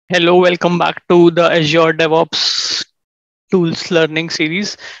Hello, welcome back to the Azure DevOps Tools Learning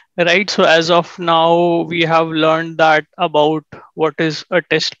Series. Right, so as of now, we have learned that about what is a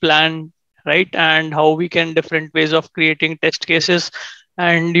test plan, right, and how we can different ways of creating test cases,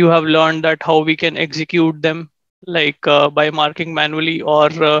 and you have learned that how we can execute them, like by marking manually or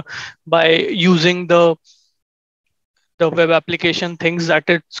by using the web application things that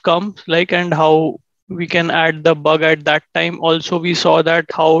it's comes like, and how we can add the bug at that time. Also we saw that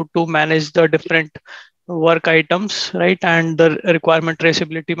how to manage the different work items, right, and the requirement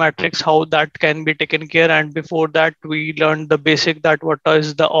traceability matrix, how that can be taken care. And before that we learned the basic, that what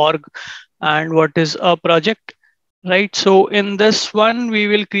is the org and what is a project, right. So in this one we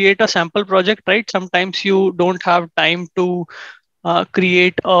will create a sample project, right. Sometimes you don't have time to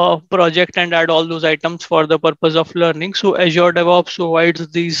create a project and add all those items for the purpose of learning. So Azure DevOps provides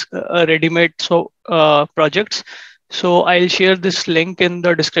these ready-made projects. So I'll share this link in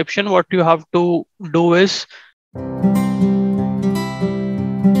the description. What you have to do is,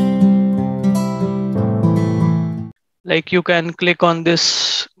 like, you can click on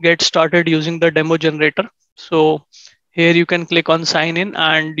this get started using the demo generator. So here you can click on sign in,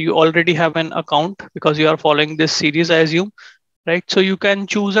 and you already have an account because you are following this series, I assume, right. So you can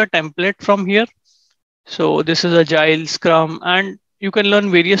choose a template from here. So this is Agile, Scrum, and you can learn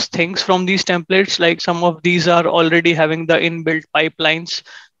various things from these templates. Like some of these are already having the inbuilt pipelines.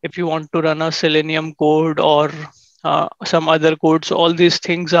 If you want to run a Selenium code or some other code, so all these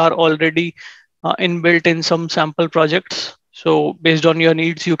things are already inbuilt in some sample projects. So based on your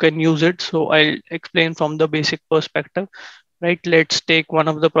needs, you can use it. So I'll explain from the basic perspective. Right, let's take one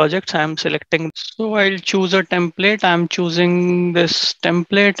of the projects. I'm selecting. So I'll choose a template. I'm choosing this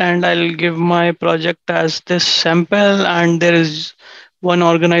template and I'll give my project as this sample. And there is one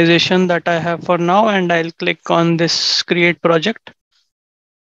organization that I have for now, and I'll click on this create project.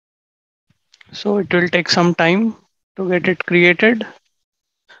 So it will take some time to get it created.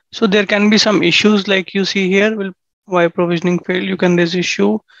 So there can be some issues like you see here. Will why provisioning fail? You can raise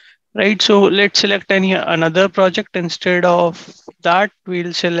issue, right? So let's select any another project. Instead of that,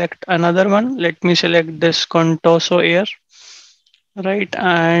 we'll select another one. Let me select this Contoso Air, right?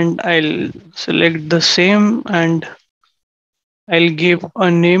 And I'll select the same and I'll give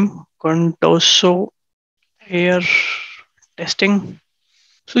a name, Contoso Air testing.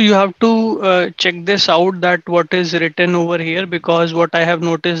 So you have to check this out, that what is written over here, because what I have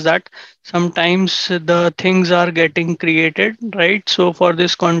noticed that sometimes the things are getting created, right? So for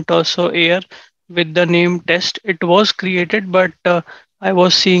this Contoso Air with the name test, it was created, but I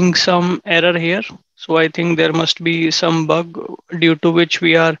was seeing some error here. So I think there must be some bug due to which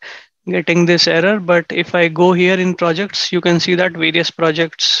we are getting this error. But if I go here in projects, you can see that various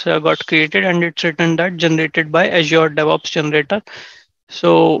projects got created, and it's written that generated by Azure DevOps Generator.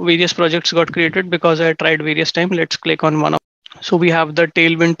 So various projects got created because I tried various times. Let's click on one of. So we have the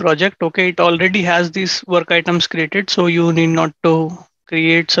Tailwind project. Okay, it already has these work items created, so you need not to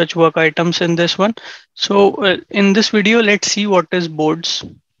create such work items in this one. So in this video, let's see what is boards.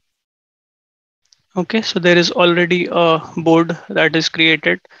 Okay, so there is already a board that is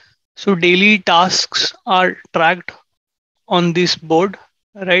created. So daily tasks are tracked on this board,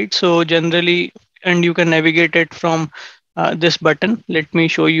 right? So generally, and you can navigate it from this button. Let me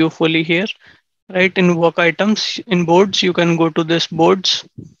show you fully here. Right, in work items in boards, you can go to this boards,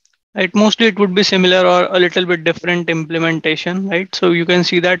 right. Mostly it would be similar or a little bit different implementation, right. So you can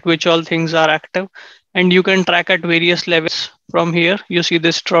see that which all things are active, and you can track at various levels. From here you see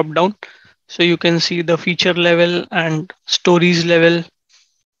this drop down, so you can see the feature level and stories level,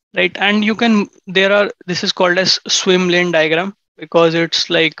 right. And you can, there are, this is called as swim lane diagram, because it's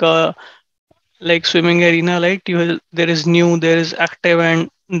like swimming arena, right. There is new, there is active, and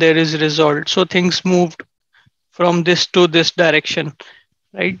there is resolved. So things moved from this to this direction,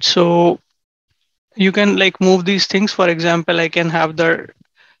 right. So you can like move these things. For example, I can have the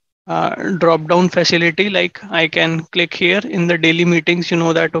drop down facility, like I can click here in the daily meetings, you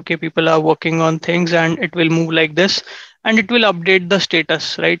know that okay, people are working on things, and it will move like this, and it will update the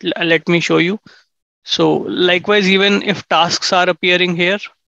status, right. Let me show you. So likewise, even if tasks are appearing here,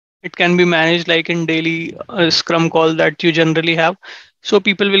 it can be managed like in daily scrum call that you generally have. So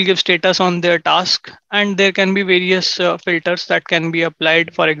people will give status on their task, and there can be various filters that can be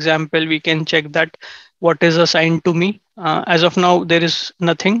applied. For example, we can check that what is assigned to me. As of now, there is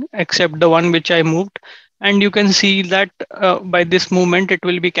nothing except the one which I moved, and you can see that by this movement it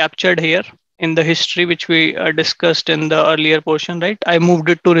will be captured here in the history which we discussed in the earlier portion, right. I moved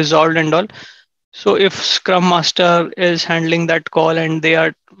it to resolved and all. So if Scrum Master is handling that call and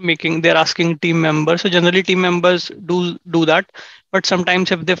they're asking team members. So generally team members do that, but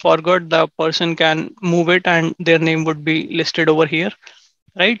sometimes if they forgot, the person can move it and their name would be listed over here,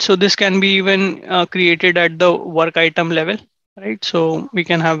 right? So this can be even created at the work item level, right? So we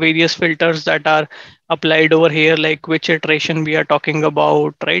can have various filters that are applied over here, like which iteration we are talking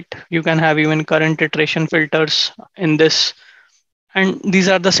about, right? You can have even current iteration filters in this, and these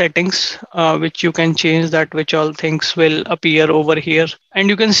are the settings which you can change, that which all things will appear over here. And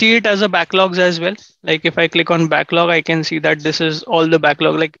you can see it as a backlogs as well. Like if I click on backlog, I can see that this is all the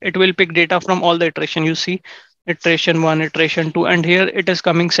backlog. Like it will pick data from all the iteration. You see iteration 1, iteration 2, and here it is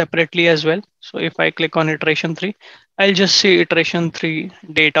coming separately as well. So if I click on iteration 3, I'll just see iteration 3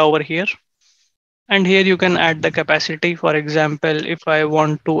 data over here. And here you can add the capacity. For example, if I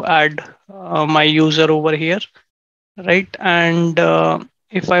want to add my user over here, right? And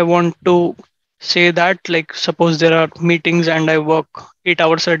if I want to say that, like suppose there are meetings and I work 8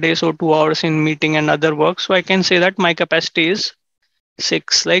 hours a day, so 2 hours in meeting and other work, so I can say that my capacity is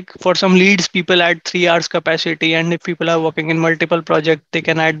 6. Like for some leads, people add 3 hours capacity, and if people are working in multiple projects, they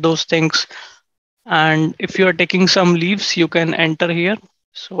can add those things. And if you are taking some leaves, you can enter here.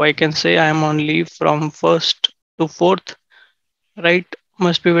 So I can say I am on leave from 1st to 4th, right?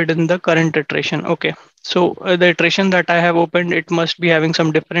 Must be within the current iteration. Okay, so the iteration that I have opened, it must be having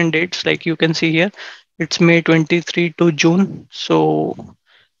some different dates. Like you can see here, it's May 23 to June. So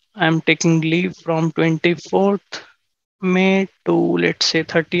I'm taking leave from 24th May to, let's say,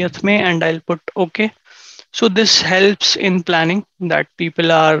 30th May, and I'll put okay. So this helps in planning that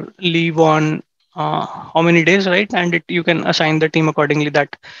people are leave on how many days, right? And you can assign the team accordingly.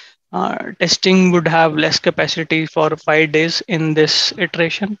 That testing would have less capacity for 5 days in this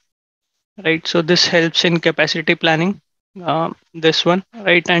iteration, right? So this helps in capacity planning. This one,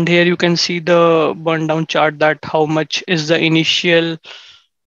 right? And here you can see the burn down chart, that how much is the initial.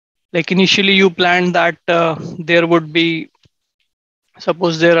 Like initially you planned that there would be,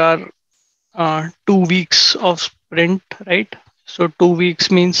 suppose there are 2 weeks of sprint, right? So 2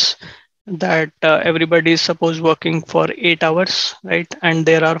 weeks means that everybody is suppose working for 8 hours, right? And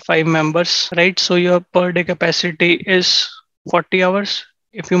there are 5 members, right? So your per day capacity is 40 hours.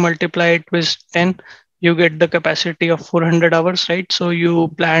 If you multiply it with 10, you get the capacity of 400 hours, right? So you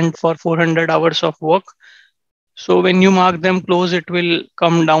planned for 400 hours of work. So when you mark them close, it will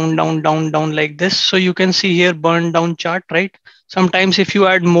come down, down, down, down like this. So you can see here burn down chart, right? Sometimes if you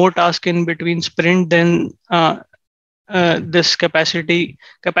add more task in between sprint, then this capacity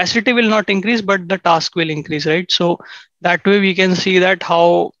will not increase, but the task will increase, right? So that way we can see that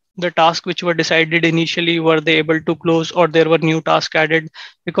how the tasks which were decided initially, were they able to close, or there were new tasks added.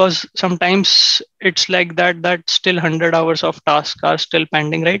 Because sometimes it's like that still 100 hours of tasks are still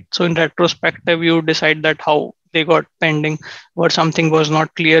pending, right? So in retrospective, you decide that how they got pending, or something was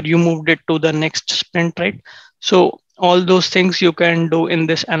not clear, you moved it to the next sprint, right? So all those things you can do in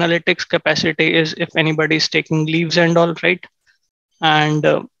this analytics. Capacity is if anybody is taking leaves and all, right? And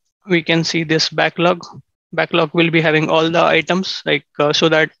we can see this backlog will be having all the items, like so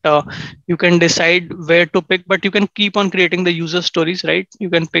that you can decide where to pick, but you can keep on creating the user stories, right? You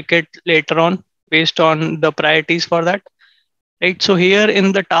can pick it later on based on the priorities for that, right? So here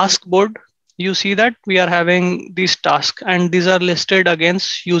in the task board, you see that we are having these tasks, and these are listed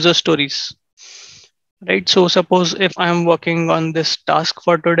against user stories, right? So suppose if I'm working on this task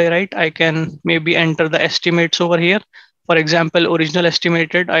for today, right, I can maybe enter the estimates over here. For example, original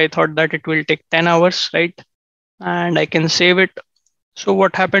estimated, I thought that it will take 10 hours, right? And I can save it. So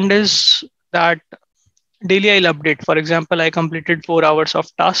what happened is that daily I'll update. For example, I completed 4 hours of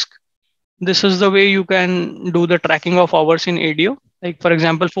task. This is the way you can do the tracking of hours in ADO. Like for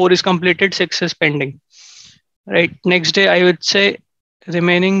example, 4 is completed, 6 is pending, right? Next day I would say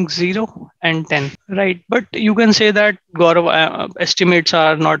remaining 0 and 10, right? But you can say that Gaurav, estimates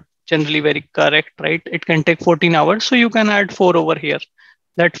are not generally very correct, right? It can take 14 hours, so you can add 4 over here.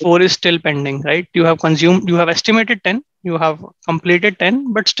 That 4 is still pending, right? You have estimated 10, you have completed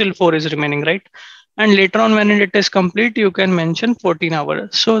 10, but still 4 is remaining, right? And later on when it is complete, you can mention 14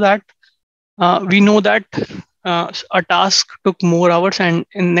 hours, so that we know that a task took more hours, and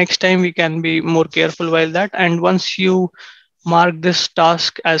in next time we can be more careful while that. And once you mark this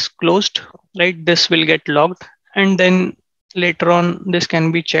task as closed, right, this will get logged, and then later on this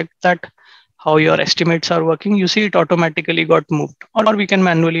can be checked that how your estimates are working. You see it automatically got moved, or we can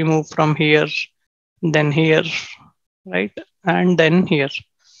manually move from here, then here, right, and then here.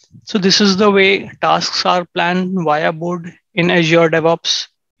 So this is the way tasks are planned via board in Azure DevOps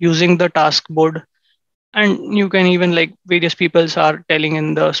using the task board. And you can even like various peoples are telling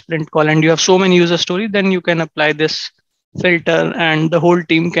in the sprint call and you have so many user stories, then you can apply this filter and the whole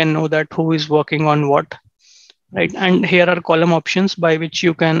team can know that who is working on what, right? And here are column options by which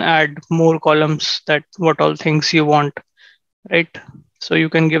you can add more columns, that what all things you want, right? So you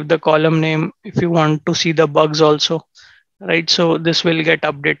can give the column name if you want to see the bugs also, right? So this will get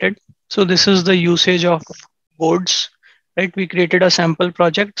updated. So this is the usage of boards, right? We created a sample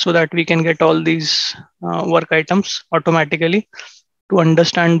project so that we can get all these work items automatically to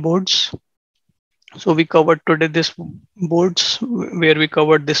understand boards. So we covered today this boards where we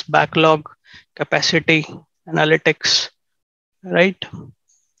covered this backlog, capacity, analytics, right?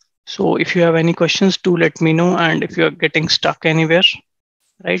 So if you have any questions, do let me know. And if you're getting stuck anywhere,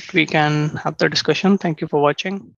 right, we can have the discussion. Thank you for watching.